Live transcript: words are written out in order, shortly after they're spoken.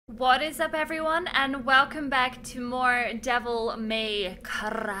What is up, everyone, and welcome back to more Devil May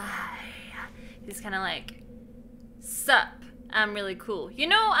Cry. He's kind of like, sup, I'm really cool. You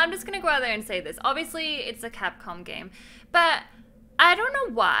know, I'm just gonna go out there and say this. Obviously, it's a Capcom game, but I don't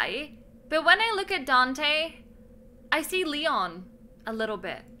know why, but when I look at Dante, I see Leon a little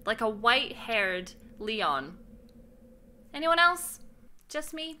bit, like a white-haired Leon. Anyone else?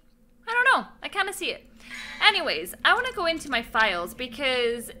 Just me? I don't know. I kind of see it. Anyways, I want to go into my files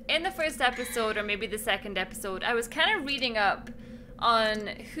because in the first episode, or maybe the second episode, I was kind of reading up on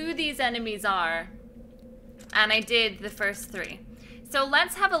who these enemies are, and I did the first three. So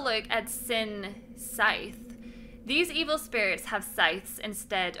let's have a look at Sin Scythe. These evil spirits have scythes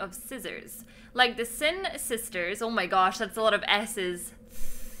instead of scissors. Like the Sin Sisters, oh my gosh, that's a lot of S's.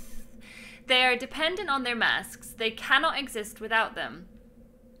 They are dependent on their masks. They cannot exist without them.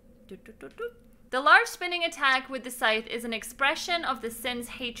 The large spinning attack with the scythe is an expression of the Sin's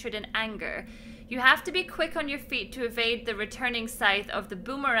hatred and anger. You have to be quick on your feet to evade the returning scythe of the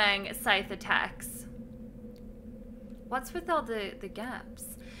boomerang scythe attacks. What's with all the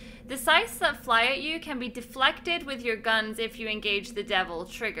gaps? The scythes that fly at you can be deflected with your guns if you engage the devil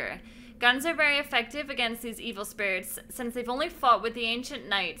trigger. Guns are very effective against these evil spirits since they've only fought with the ancient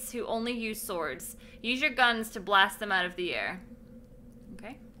knights who only use swords. Use your guns to blast them out of the air.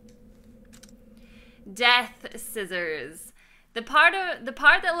 Okay. Death scissors. The part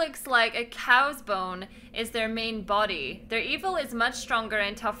that looks like a cow's bone is their main body. Their evil is much stronger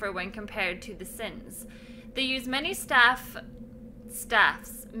and tougher when compared to the Sins. They use many staffs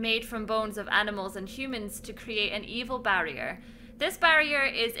made from bones of animals and humans to create an evil barrier. This barrier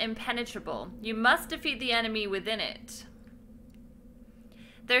is impenetrable. You must defeat the enemy within it.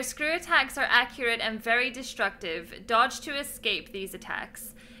 Their screw attacks are accurate and very destructive. Dodge to escape these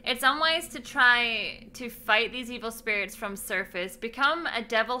attacks. It's unwise to try to fight these evil spirits from surface. Become a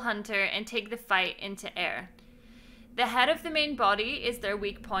devil hunter and take the fight into air. The head of the main body is their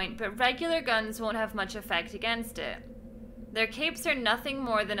weak point, but regular guns won't have much effect against it. Their capes are nothing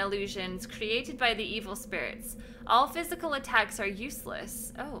more than illusions created by the evil spirits. All physical attacks are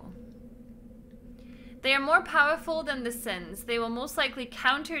useless. Oh. They are more powerful than the Sins. They will most likely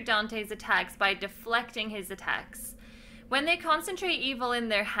counter Dante's attacks by deflecting his attacks. When they concentrate evil in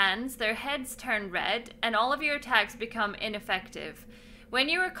their hands, their heads turn red, and all of your attacks become ineffective. When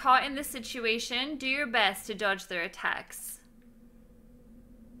you are caught in this situation, do your best to dodge their attacks.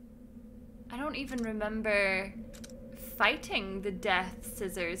 I don't even remember fighting the Death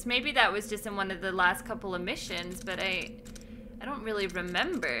Scissors. Maybe that was just in one of the last couple of missions, but I don't really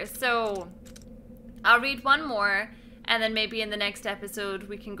remember. So I'll read one more, and then maybe in the next episode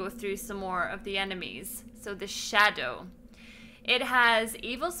we can go through some more of the enemies. So the Shadow. It has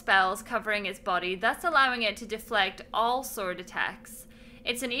evil spells covering its body, thus allowing it to deflect all sword attacks.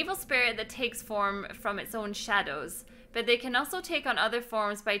 It's an evil spirit that takes form from its own shadows, but they can also take on other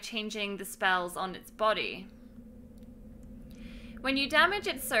forms by changing the spells on its body. When you damage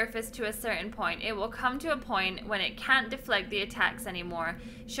its surface to a certain point, it will come to a point when it can't deflect the attacks anymore.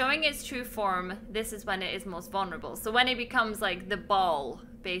 Showing its true form, this is when it is most vulnerable. So when it becomes like the ball,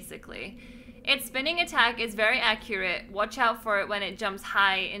 basically. Its spinning attack is very accurate. Watch out for it when it jumps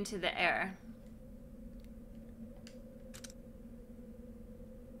high into the air.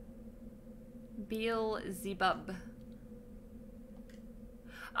 Beelzebub.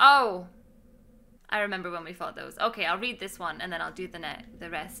 Oh! I remember when we fought those. Okay, I'll read this one and then I'll do the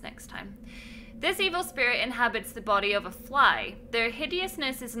rest next time. This evil spirit inhabits the body of a fly. Their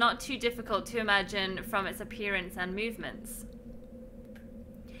hideousness is not too difficult to imagine from its appearance and movements.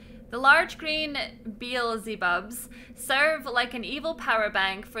 The large green Beelzebubs serve like an evil power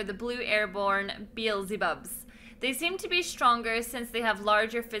bank for the blue airborne Beelzebubs. They seem to be stronger since they have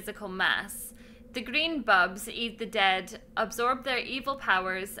larger physical mass. The green bubs eat the dead, absorb their evil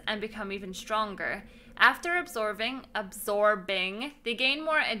powers, and become even stronger. After absorbing, they gain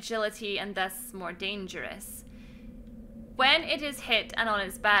more agility and thus more dangerous. When it is hit and on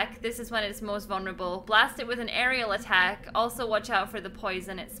its back, this is when it's most vulnerable. Blast it with an aerial attack. Also watch out for the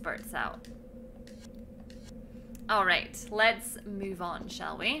poison it spurts out. Alright, let's move on,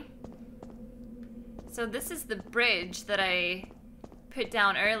 shall we? So this is the bridge that I put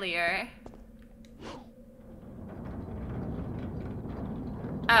down earlier.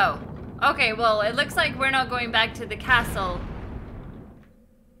 Oh, okay, well, it looks like we're not going back to the castle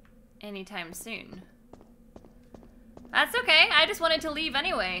anytime soon. That's okay, I just wanted to leave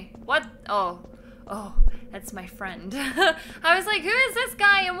anyway. What? Oh, that's my friend. I was like, who is this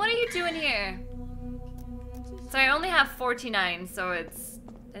guy and what are you doing here? So I only have 49, so it's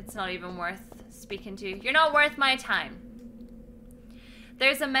not even worth speaking to. You're not worth my time.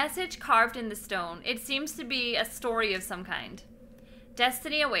 There's a message carved in the stone. It seems to be a story of some kind.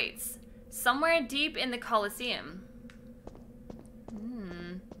 Destiny awaits. Somewhere deep in the Colosseum.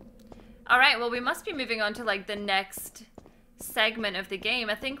 Alright, well we must be moving on to like the next segment of the game.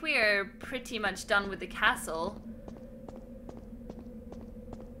 I think we are pretty much done with the castle.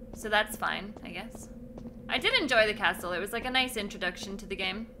 So that's fine, I guess. I did enjoy the castle. It was like a nice introduction to the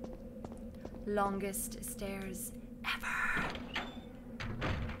game. Longest stairs ever.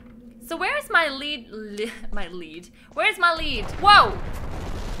 So where's my lead? Where's my lead? Whoa!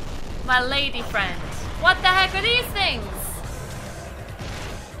 My lady friend. What the heck are these things?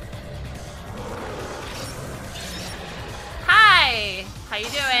 Hi! How you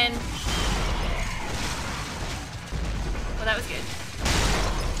doing? Well, that was good.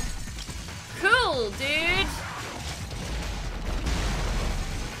 Cool, dude!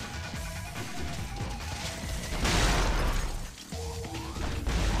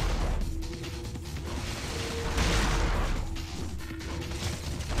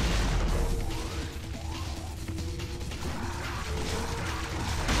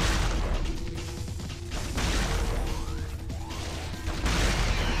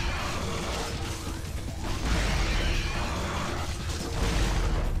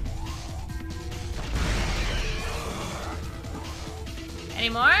 Any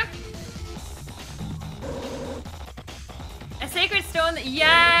more? A sacred stone.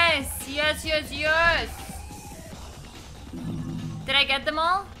 Yes! Yes, yes, yes! Did I get them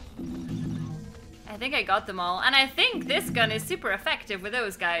all? I think I got them all. And I think this gun is super effective with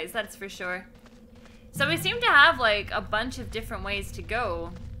those guys, that's for sure. So we seem to have like a bunch of different ways to go.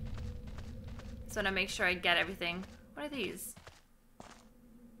 So I want to make sure I get everything. What are these?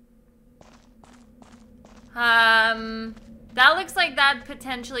 That looks like that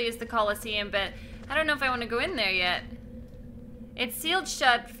potentially is the Colosseum, but I don't know if I want to go in there yet. It's sealed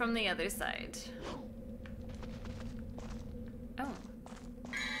shut from the other side. Oh.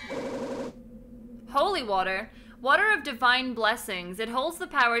 Holy water. Water of divine blessings. It holds the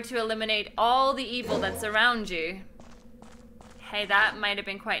power to eliminate all the evil that's around you. Hey, that might have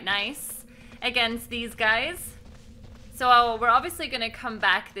been quite nice against these guys. So we're obviously going to come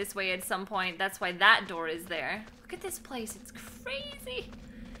back this way at some point. That's why that door is there. Look at this place. It's crazy.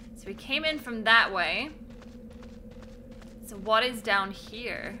 So we came in from that way. So what is down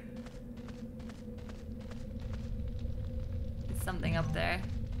here? There's something up there.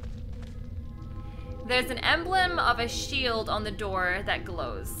 There's an emblem of a shield on the door that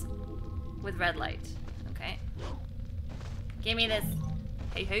glows with red light. Okay. Give me this.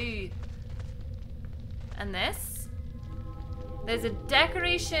 Hey, hey. And this? There's a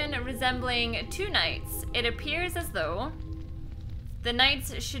decoration resembling two knights. It appears as though the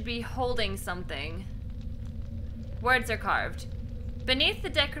knights should be holding something. Words are carved. Beneath the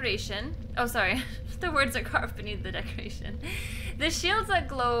decoration... Oh, sorry. The words are carved beneath the decoration. The shields that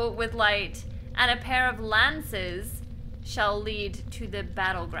glow with light and a pair of lances shall lead to the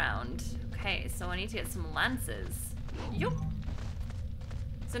battleground. Okay, so I need to get some lances. Yup.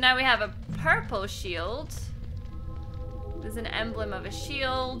 So now we have a purple shield. There's an emblem of a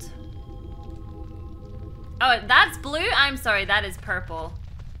shield. Oh, that's blue? I'm sorry, that is purple.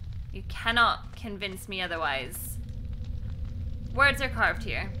 You cannot convince me otherwise. Words are carved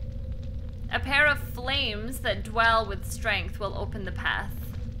here. A pair of flames that dwell with strength will open the path.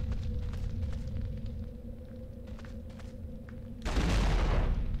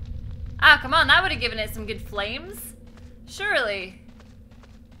 Ah, come on, that would have given it some good flames. Surely.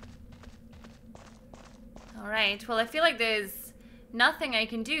 Alright, well I feel like there's nothing I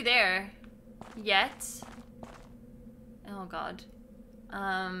can do there yet. Oh god.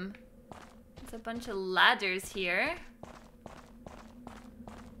 There's a bunch of ladders here.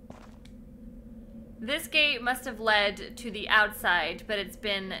 This gate must have led to the outside, but it's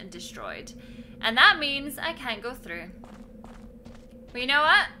been destroyed. And that means I can't go through. But you know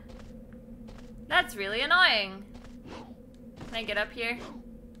what? That's really annoying. Can I get up here?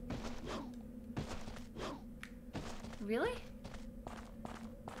 Really?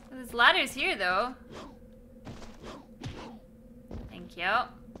 There's ladders here, though. Thank you.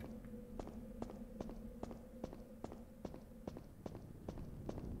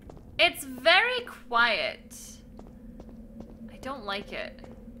 It's very quiet. I don't like it.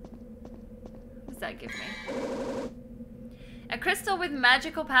 What does that give me? A crystal with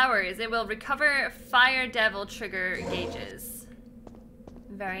magical powers. It will recover Fire Devil trigger gauges.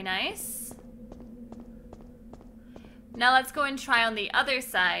 Very nice. Now let's go and try on the other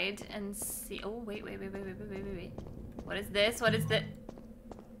side and see. Oh, wait. What is this? What is this?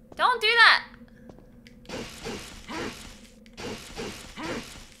 Don't do that!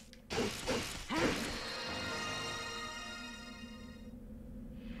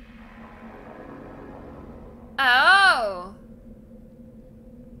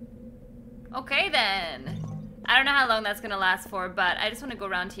 then. I don't know how long that's gonna last for, but I just want to go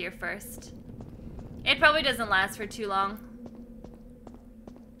around here first. It probably doesn't last for too long.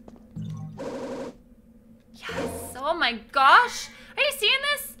 Yes! Oh my gosh! Are you seeing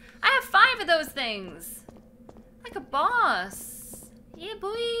this? I have 5 of those things. Like a boss. Yeah,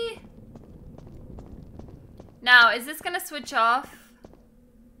 boy. Now, is this gonna switch off?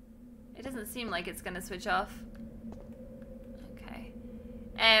 It doesn't seem like it's gonna switch off. Okay.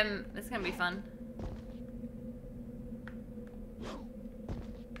 This is gonna be fun.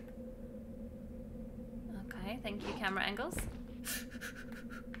 Okay, thank you, camera angles.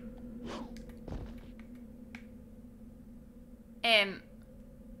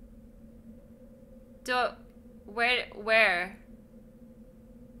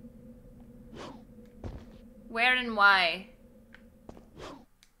 Where and why?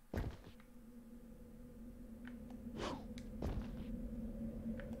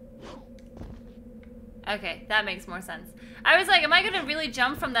 Okay, that makes more sense. I was like, am I gonna really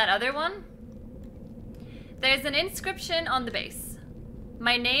jump from that other one? There's an inscription on the base.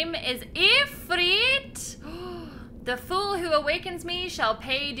 My name is Ifrit. The fool who awakens me shall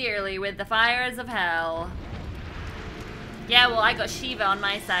pay dearly with the fires of hell. Yeah, well, I got Shiva on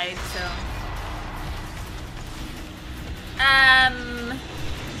my side, so.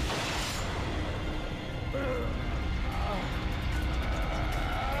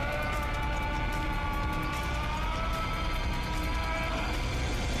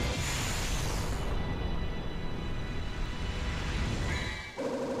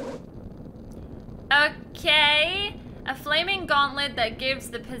 Okay. A flaming gauntlet that gives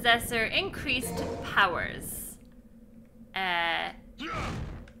the possessor increased powers.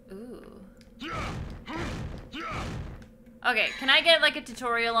 Ooh. Okay, can I get like a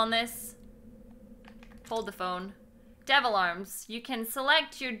tutorial on this? Hold the phone. Devil arms. You can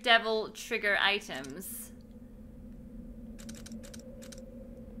select your devil trigger items.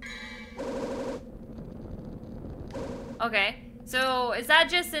 Okay, so is that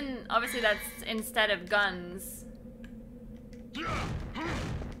just in, obviously that's instead of guns. Do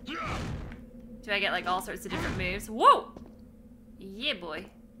I get like all sorts of different moves? Whoa! Yeah, boy.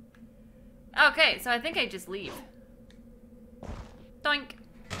 Okay, so I think I just leave. Doink.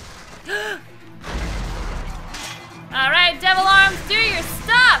 Alright, devil arms, do your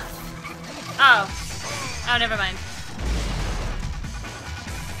stuff! Oh. Oh, never mind.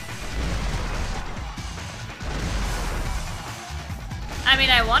 I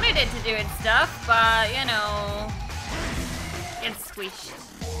mean, I wanted it to do its stuff, but, you know... It's squished.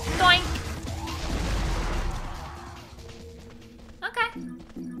 Doink! Okay.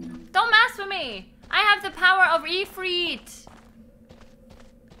 Don't mess with me! I have the power of Ifrit!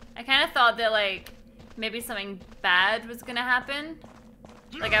 I kind of thought that, like, maybe something bad was gonna happen.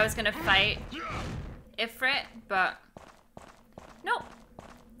 Like, I was gonna fight Ifrit, but... Nope.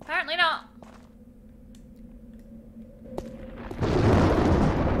 Apparently not.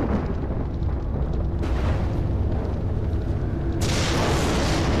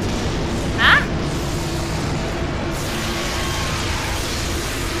 Huh?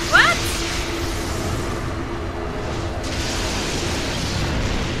 What?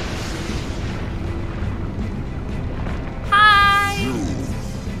 Hi! You.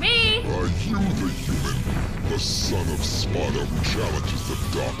 Me? Are you the human, the son of Sparta who challenges the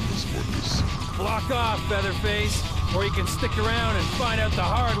darkness for this? Block off, Featherface, or you can stick around and find out the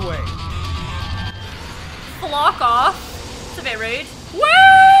hard way. Flock off. It's a bit rude.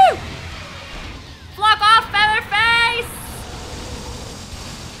 Woo! Flock off, Featherface!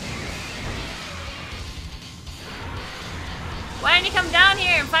 Why don't you come down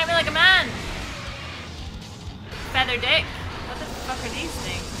here and fight me like a man? Feather dick. What the fuck are these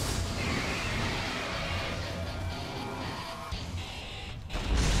things?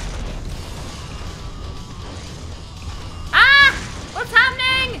 Ah! What's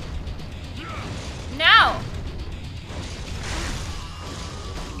happening? No.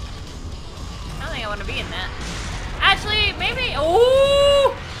 I don't think I want to be in that. Actually, maybe.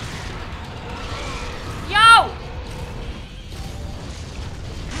 Ooh! Yo!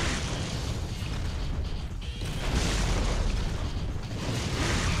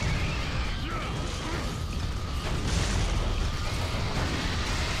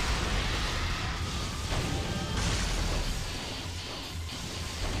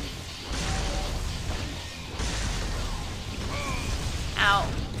 Ow.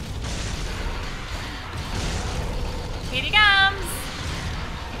 Here he comes!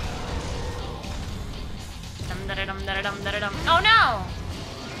 Dum-da-da-dum-da-da-dum-da-da-dum. Oh no!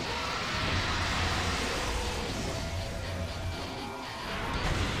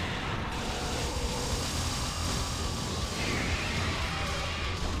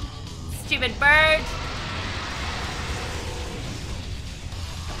 Stupid bird.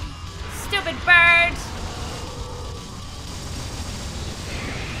 Stupid bird.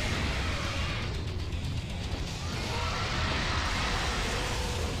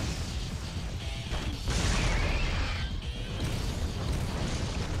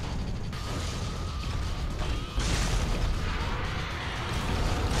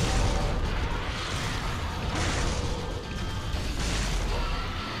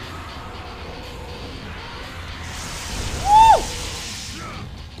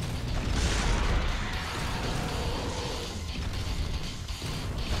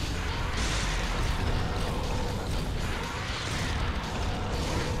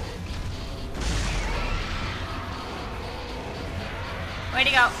 Where'd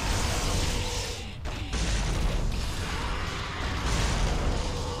he go?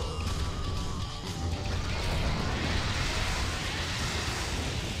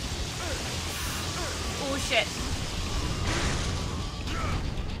 Oh shit.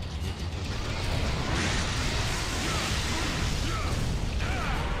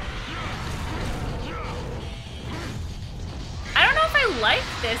 I don't know if I like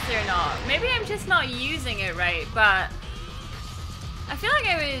this or not. Maybe I'm just not using it right, but I feel like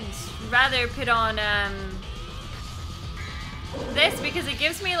I would rather put on this because it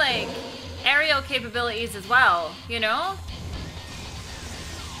gives me like aerial capabilities as well, you know?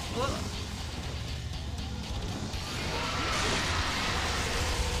 Whoa.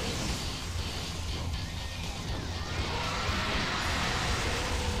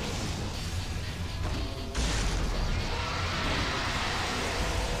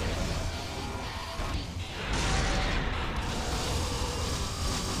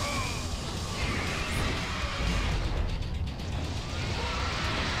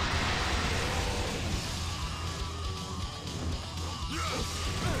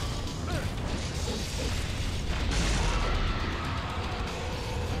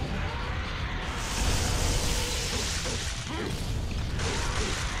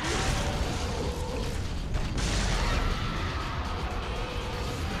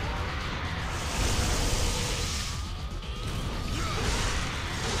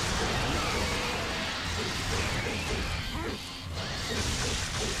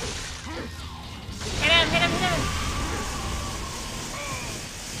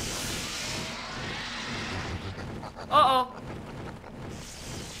 Uh-oh.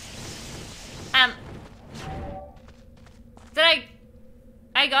 Did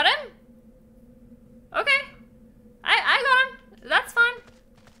I got him? Okay. I got him. That's fine.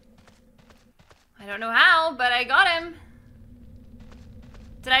 I don't know how, but I got him.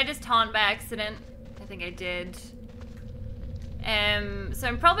 Did I just taunt by accident? I think I did. So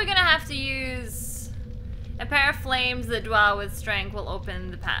I'm probably gonna have to use a pair of flames that dwell with strength will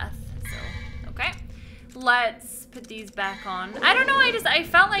open the path. So, okay. Let's put these back on. I don't know, I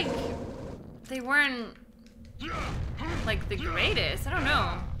felt like they weren't like the greatest. I don't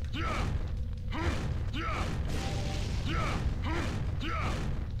know.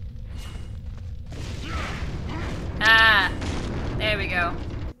 Ah, there we go.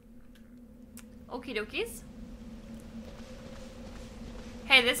 Okie dokies.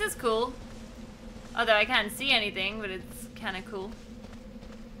 Hey, this is cool. Although I can't see anything, but it's kind of cool.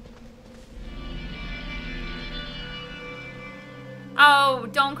 Oh,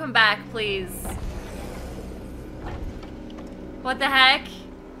 don't come back, please. What the heck?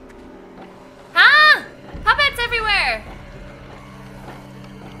 Ah! Puppets everywhere!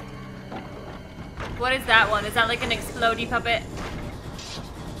 What is that one? Is that like an explodey puppet?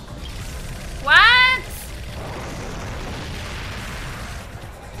 What?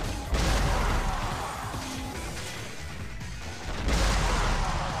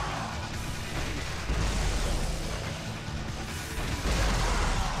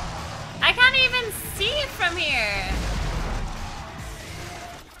 I can't even see it from here.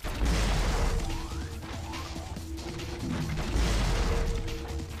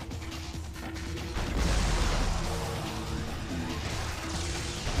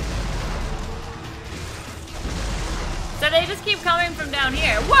 So they just keep coming from down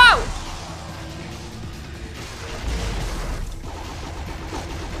here. Whoa!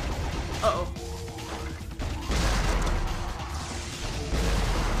 Uh-oh.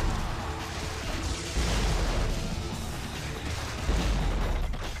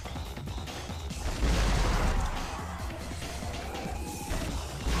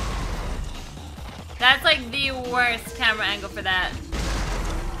 That's like the worst camera angle for that.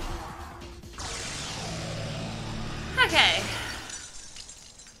 Okay.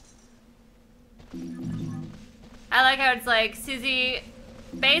 I like how it's like, Susie,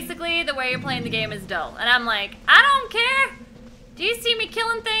 Basically, the way you're playing the game is dull. And I'm like, I don't care. Do you see me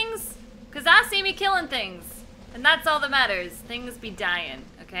killing things? Because I see me killing things. And that's all that matters. Things be dying,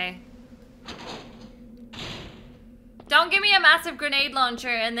 okay? Don't give me a massive grenade launcher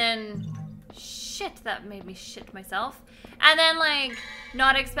and then... Shit, that made me shit myself. And then, like,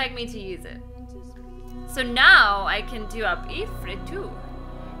 not expect me to use it. So now I can do up Ifrit too.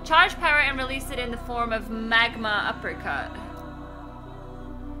 Charge power and release it in the form of magma uppercut.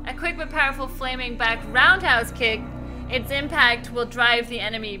 A quick but powerful flaming back roundhouse kick. Its impact will drive the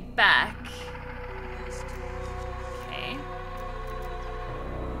enemy back. Okay.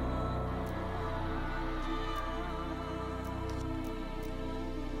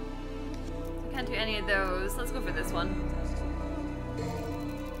 I can't do any of those. Let's go for this one.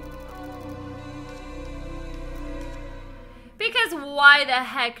 Because why the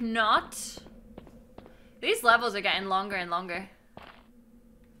heck not? These levels are getting longer and longer.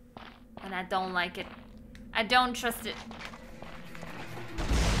 And I don't like it. I don't trust it.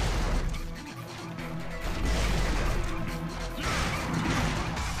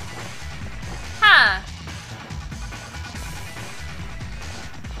 Huh.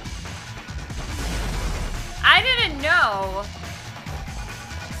 I didn't know.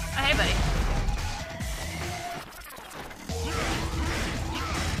 Oh, hey, buddy.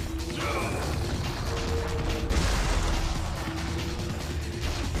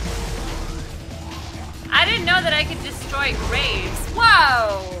 I didn't know that I could destroy graves.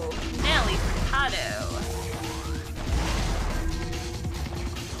 Whoa! Nelly Furtado.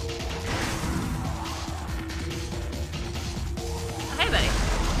 Oh, hey, buddy.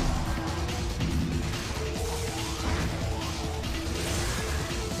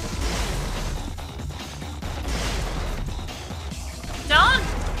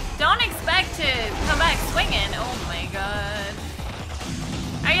 Don't expect to come back swinging. Oh my god.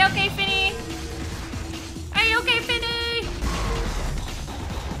 Are you okay, Finny? Are you okay, Finny?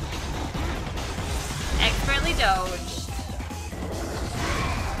 Expertly dodged.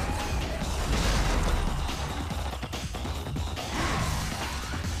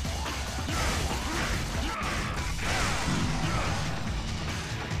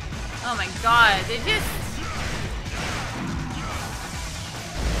 Oh my god, they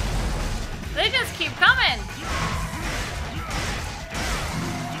just keep coming.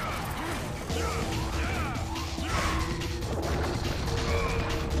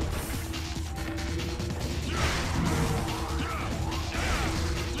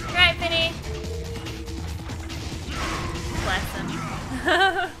 Right, Finny. Bless him.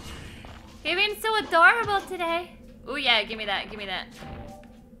 You've been so adorable today. Oh yeah, give me that, give me that.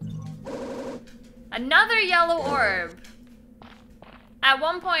 Another yellow orb. At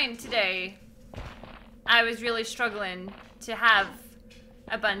one point today, I was really struggling to have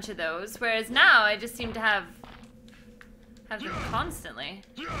a bunch of those, whereas now I just seem to have them constantly.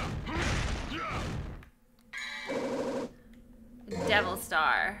 Devil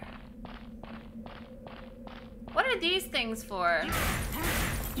Star. What are these things for?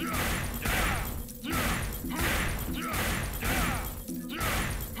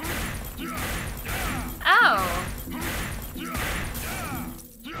 Oh.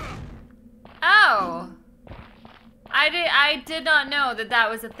 Oh. I did not know that that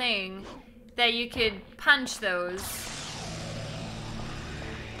was a thing, that you could punch those.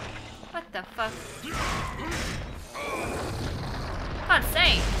 What the fuck? God's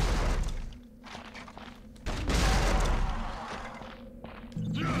sake.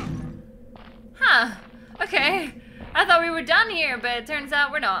 Huh. Okay. I thought we were done here, but it turns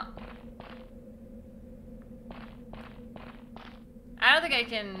out we're not. I don't think I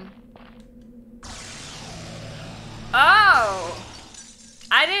can... Oh!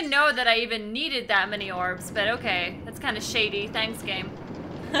 I didn't know that I even needed that many orbs, but okay. That's kind of shady. Thanks, game.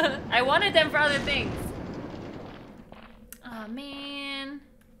 I wanted them for other things. Oh, man.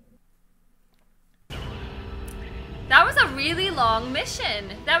 That was a really long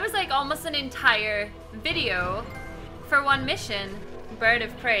mission. That was like almost an entire video for one mission. Bird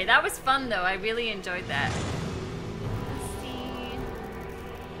of Prey. That was fun, though. I really enjoyed that. Let's see.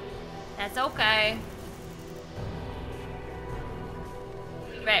 That's okay.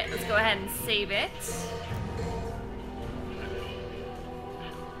 Right, let's go ahead and save it.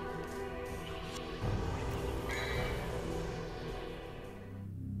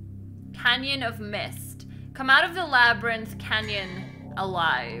 Canyon of Mist. Come out of the labyrinth canyon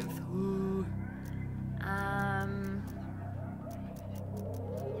alive. Ooh.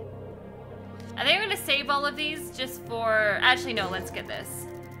 I think I'm gonna save all of these just for... Actually, no, let's get this.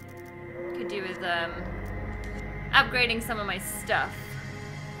 Could do with upgrading some of my stuff.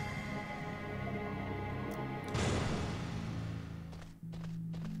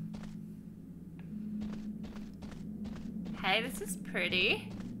 Okay, this is pretty.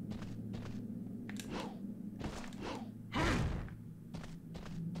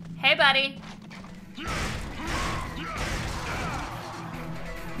 Hey, buddy.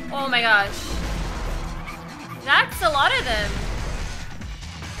 Oh my gosh. That's a lot of them.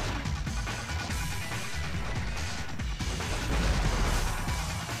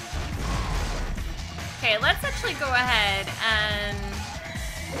 Okay, let's actually go ahead and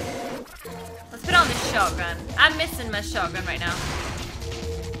let's put on the shotgun. I'm missing my shotgun right now.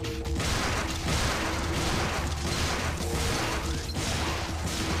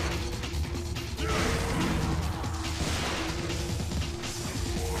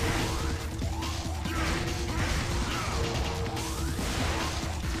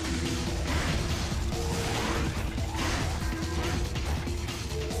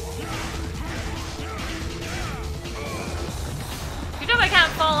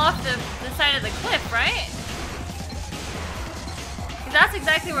 The side of the cliff, right? Because that's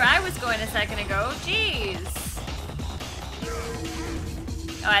exactly where I was going a second ago. Jeez.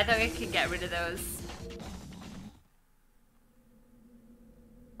 Oh, I thought I could get rid of those.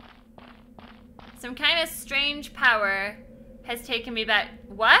 Some kind of strange power has taken me back.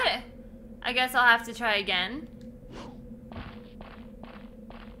 What? I guess I'll have to try again.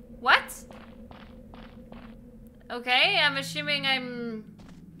 What? Okay, I'm assuming I'm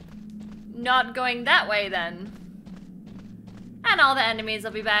not going that way then. And all the enemies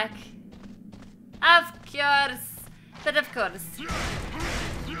will be back. Of course. But of course.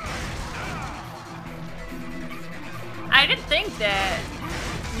 I did think that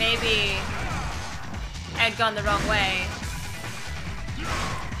maybe I'd gone the wrong way.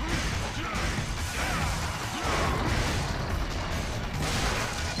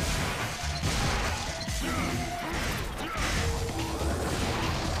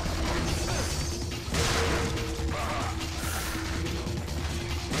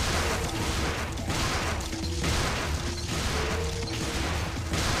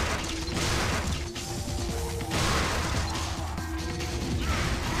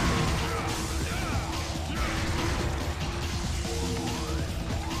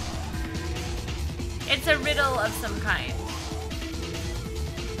 It's a riddle of some kind.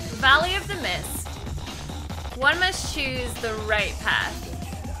 Valley of the Mist. One must choose the right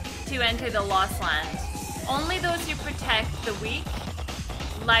path to enter the Lost Land. Only those who protect the weak,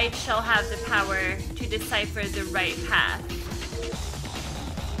 light shall have the power to decipher the right path.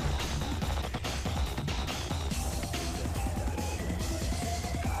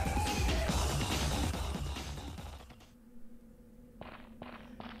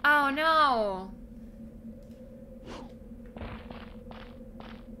 Oh no.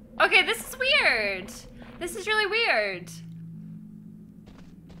 Okay, this is weird. This is really weird.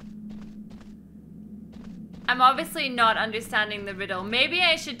 I'm obviously not understanding the riddle. Maybe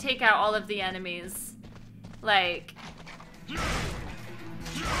I should take out all of the enemies. Like...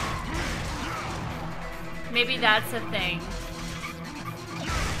 maybe that's a thing.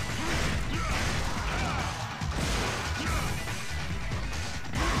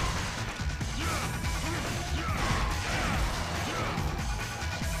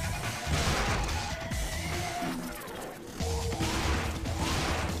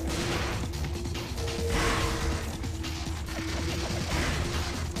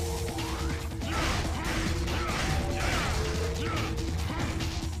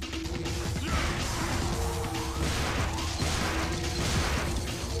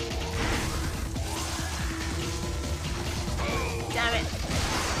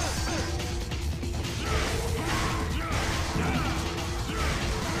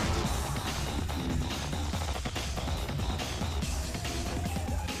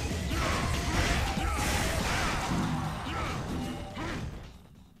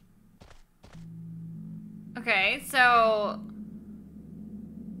 Okay, so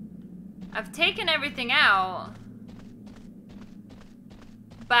I've taken everything out,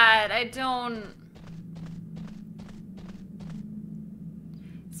 but I don't...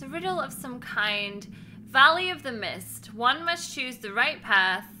 It's a riddle of some kind. Valley of the Mist. One must choose the right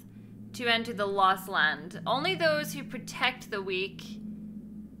path to enter the Lost Land. Only those who protect the weak...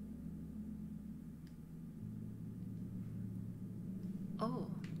 Oh.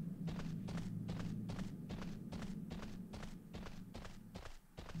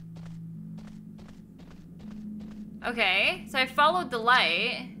 Okay, so I followed the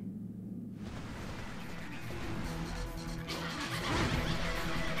light.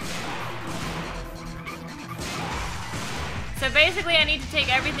 So basically I need to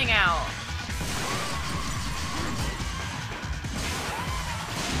take everything out.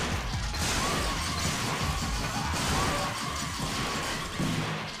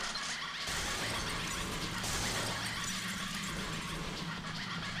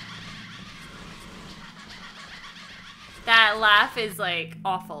 That laugh is like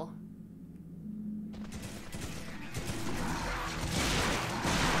awful.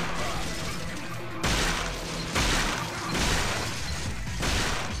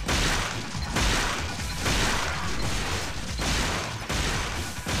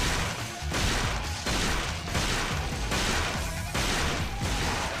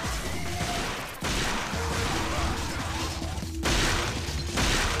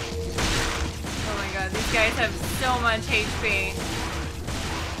 These guys have so much HP.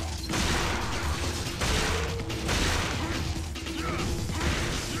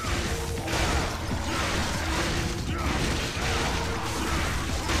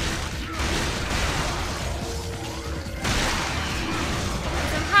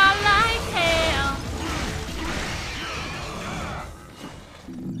 Somehow like hell.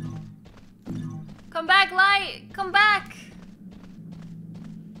 Come back, light! Come back!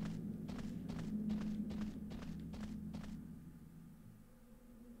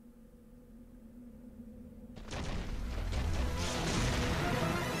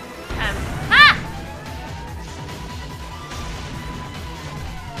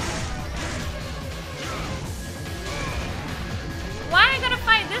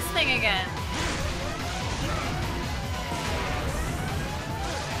 Again.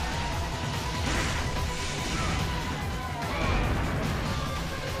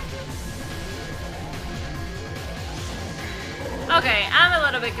 Okay, I'm a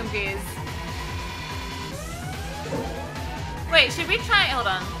little bit confused. Wait, should we try? Hold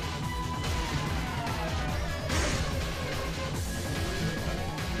on.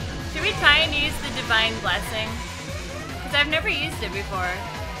 Should we try and use the Divine Blessing? Because I've never used it before.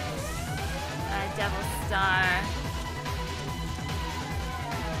 Devil Star.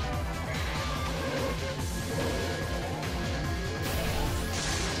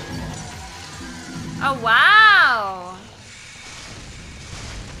 Oh, wow!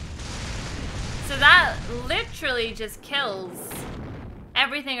 So that literally just kills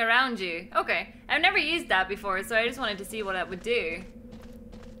everything around you. Okay, I've never used that before, so I just wanted to see what it would do.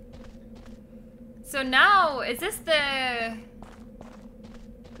 So now, is this the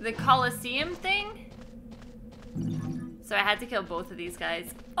Colosseum thing? So I had to kill both of these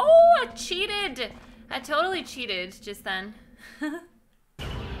guys. Oh, I cheated! I totally cheated just then.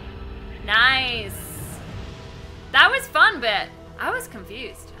 Nice! That was fun, but I was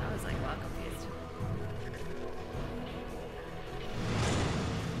confused. I was like, well, confused.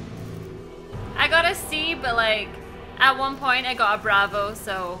 I got a C, but like, at one point I got a Bravo,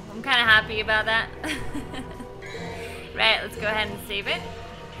 so I'm kind of happy about that. Right, let's go ahead and save it.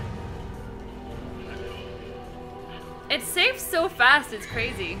 It saves so fast, it's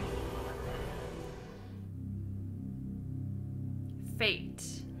crazy. Fate.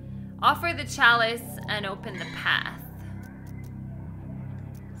 Offer the chalice and open the path.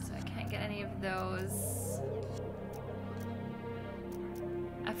 So I can't get any of those.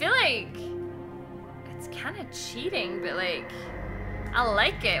 I feel like it's kind of cheating, but like, I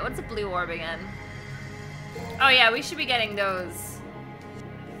like it. What's a blue orb again? Oh yeah, we should be getting those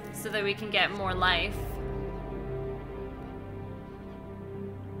so that we can get more life.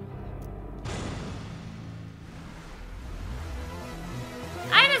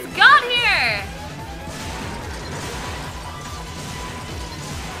 I just got here!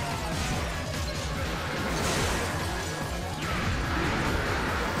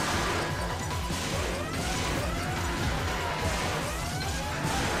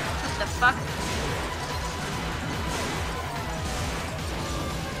 What the fuck?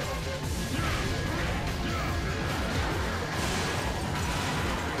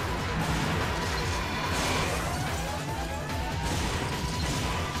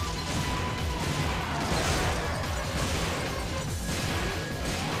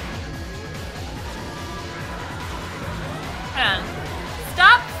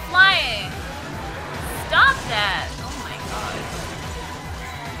 Stop flying! Stop that! Oh my god.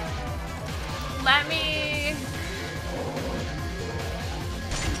 Let me...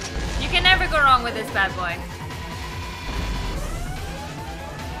 You can never go wrong with this bad boy.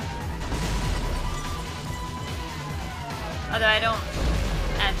 Although I don't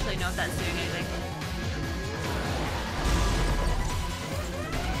actually know if that's doing anything.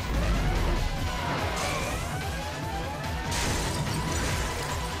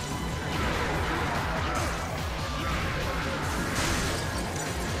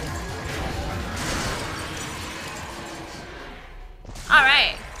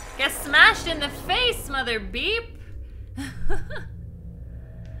 Alright. Get smashed in the face, mother beep.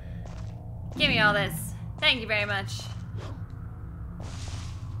 Give me all this. Thank you very much.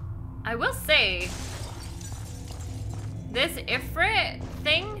 I will say, This Ifrit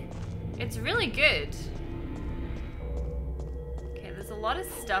thing, it's really good. Okay, there's a lot of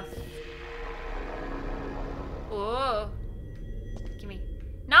stuff. Oh. Gimme.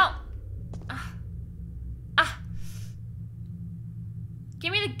 No! Ah. Ah!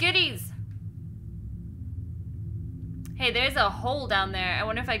 Give me the goodies! Hey, there's a hole down there. I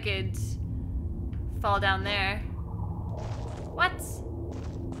wonder if I could fall down there. What?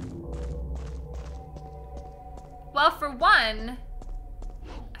 Well, for one,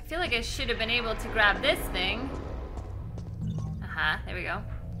 I feel like I should have been able to grab this thing. Aha, there we go.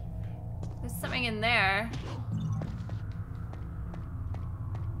 There's something in there.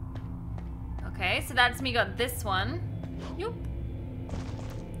 Okay, so that's me got this one. Yoop.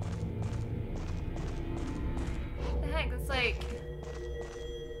 What the heck? That's like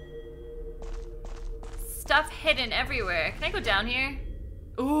stuff hidden everywhere. Can I go down here?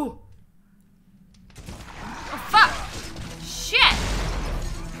 Ooh. Oh, fuck! Shit!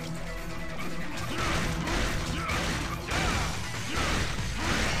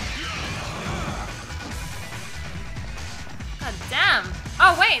 God damn.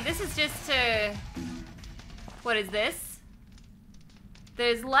 Oh, wait, this is just to... What is this?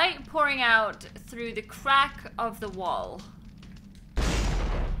 There's light pouring out through the crack of the wall.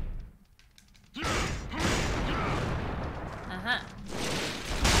 Uh-huh.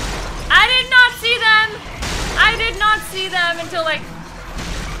 I did not see them! I did not see them until like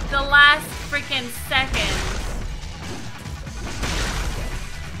the last freaking second.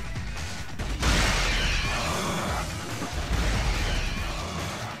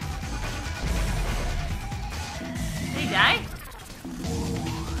 Did he die?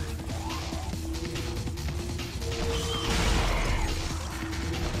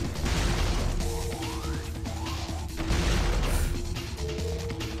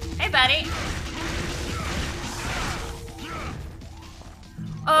 Hey, buddy.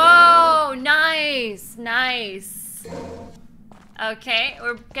 Oh, nice, nice. Okay,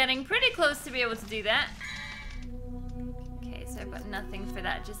 we're getting pretty close to be able to do that. Okay, so I've got nothing for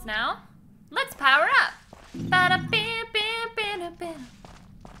that just now. Let's power up.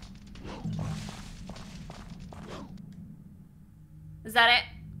 Is that it?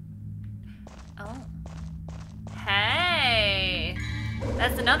 Oh. Hey.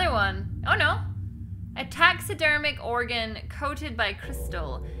 That's another one. Oh no. A taxidermic organ coated by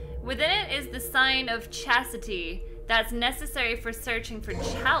crystal. Within it is the sign of chastity that's necessary for searching for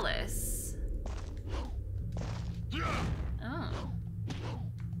chalice. Oh.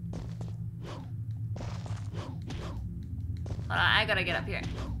 Hold on, I gotta get up here.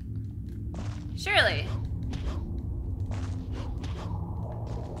 Surely.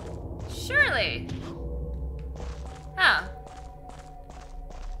 Surely. Huh.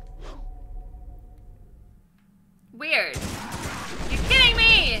 Weird. You're kidding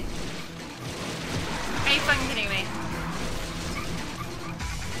me! Are you fucking kidding me?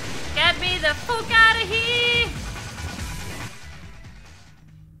 Get me the fuck out of here!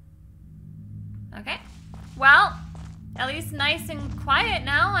 Okay. Well, at least nice and quiet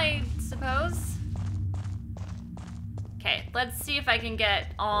now, I suppose. Okay, let's see if I can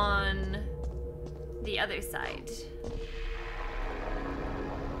get on the other side.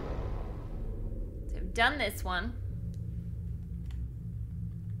 So I've done this one.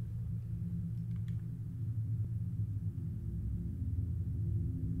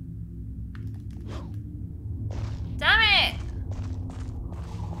 Damn it!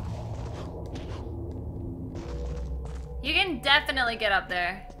 You can definitely get up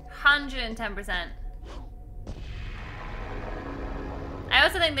there. 110%. I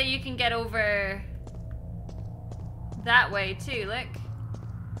also think that you can get over that way too, look.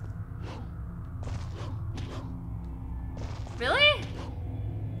 Really?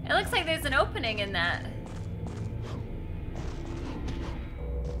 It looks like there's an opening in that.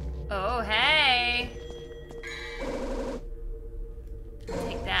 Oh, hey.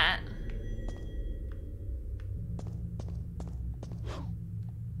 Take that.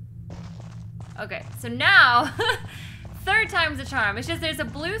 Okay, so now, third time's a charm. It's just there's a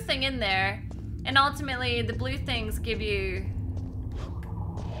blue thing in there, and ultimately the blue things give you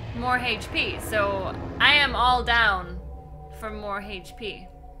more HP. So I am all down for more HP.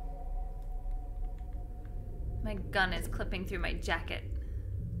 My gun is clipping through my jacket.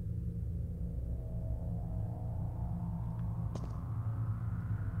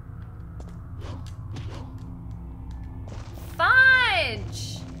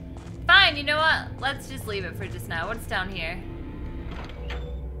 Fudge! Fine, you know what? Let's just leave it for just now. What's down here?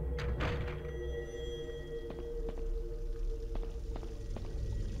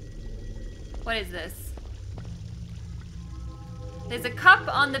 What is this? There's a cup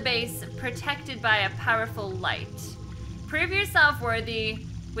on the base protected by a powerful light. Prove yourself worthy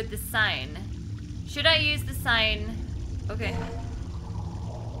with the sign. Should I use the sign? Okay.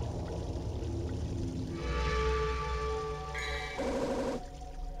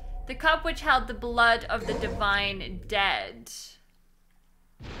 The cup which held the blood of the divine dead.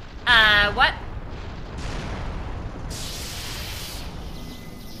 What?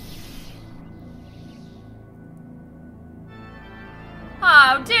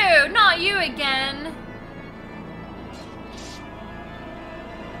 Oh, dude, not you again.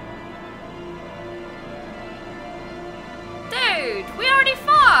 Dude, we already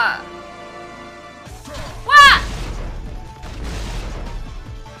fought. What?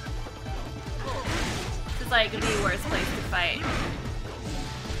 This is like the worst place to fight.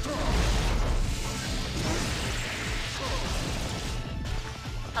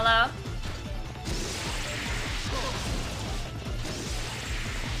 Hello?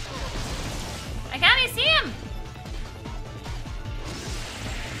 I can't even see him!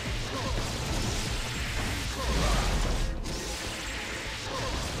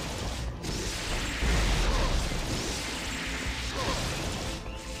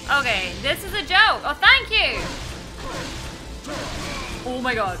 Okay, this is a joke. Oh, thank you! Oh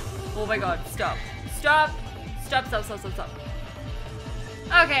my god. Oh my god. Stop. Stop. Stop, stop, stop, stop, stop.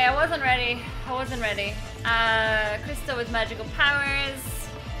 Okay, I wasn't ready. I wasn't ready. Crystal with magical powers.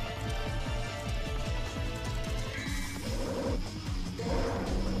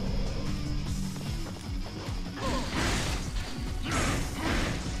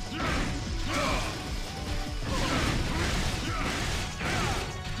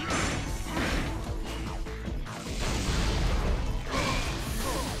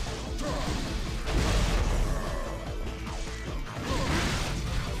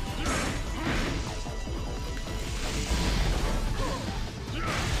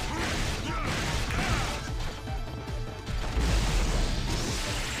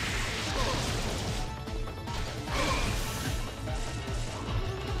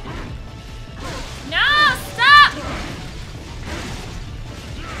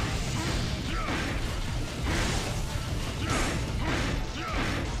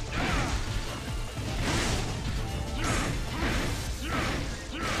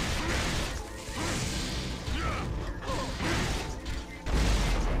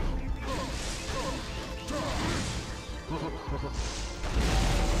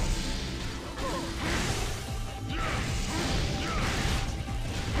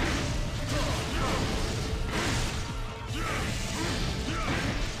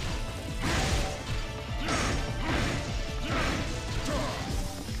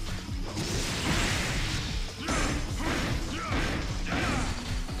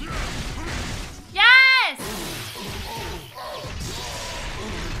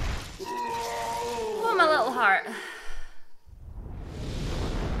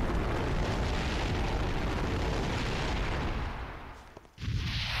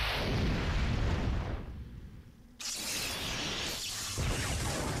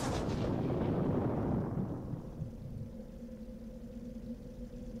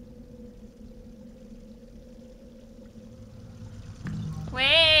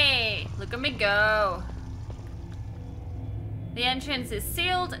 Look at me go. The entrance is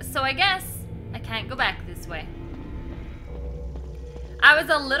sealed, so I guess I can't go back this way. I was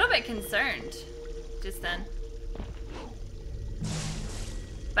a little bit concerned just then.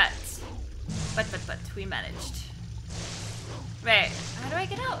 But, we managed. Right, how do I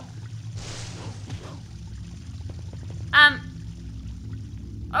get out?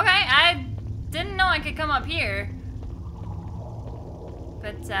 Okay, I didn't know I could come up here.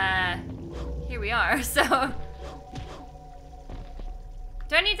 But, here we are, so.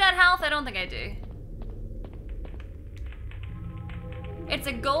 Do I need that health? I don't think I do. It's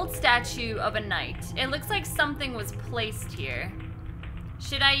a gold statue of a knight. It looks like something was placed here.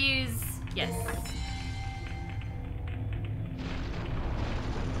 Should I use... Yes.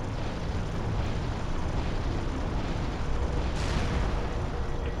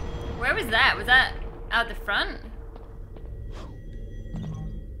 Where was that? Was that out the front?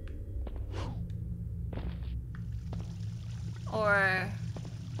 Or...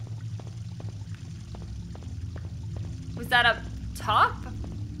 was that up top?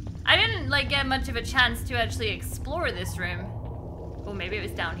 I didn't like get much of a chance to actually explore this room. Oh, maybe it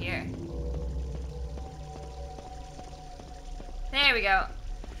was down here. There we go.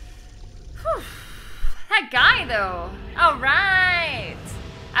 Whew. That guy though. All right.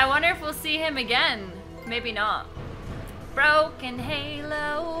 I wonder if we'll see him again. Maybe not. Broken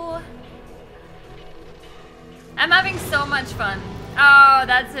Halo. I'm having so much fun. Oh,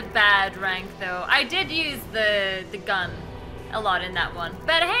 that's a bad rank though. I did use the gun a lot in that one.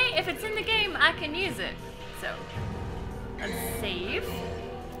 But hey, if it's in the game, I can use it. So, let's save.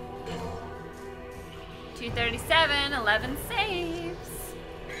 237, 11 saves.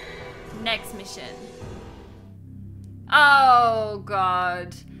 Next mission. Oh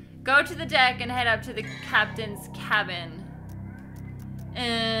god. Go to the deck and head up to the captain's cabin.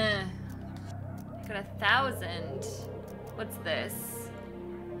 I got 1,000. What's this?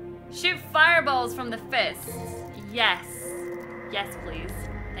 Shoot fireballs from the fists. Yes. Yes, please.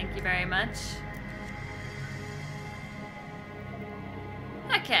 Thank you very much.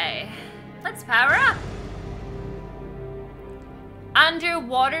 Okay. Let's power up.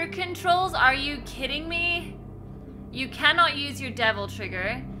 Underwater controls? Are you kidding me? You cannot use your devil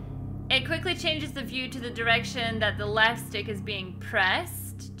trigger. It quickly changes the view to the direction that the left stick is being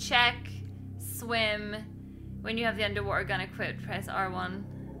pressed. Check. Swim. When you have the underwater gun equipped, press R1.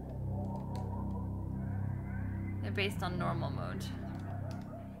 They're based on normal mode.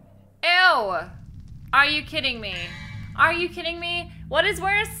 Ew! Are you kidding me? Are you kidding me? What is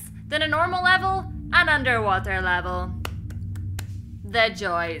worse than a normal level? An underwater level. The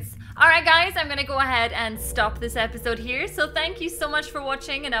joys. Alright guys, I'm gonna go ahead and stop this episode here. So thank you so much for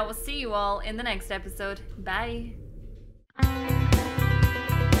watching and I will see you all in the next episode. Bye.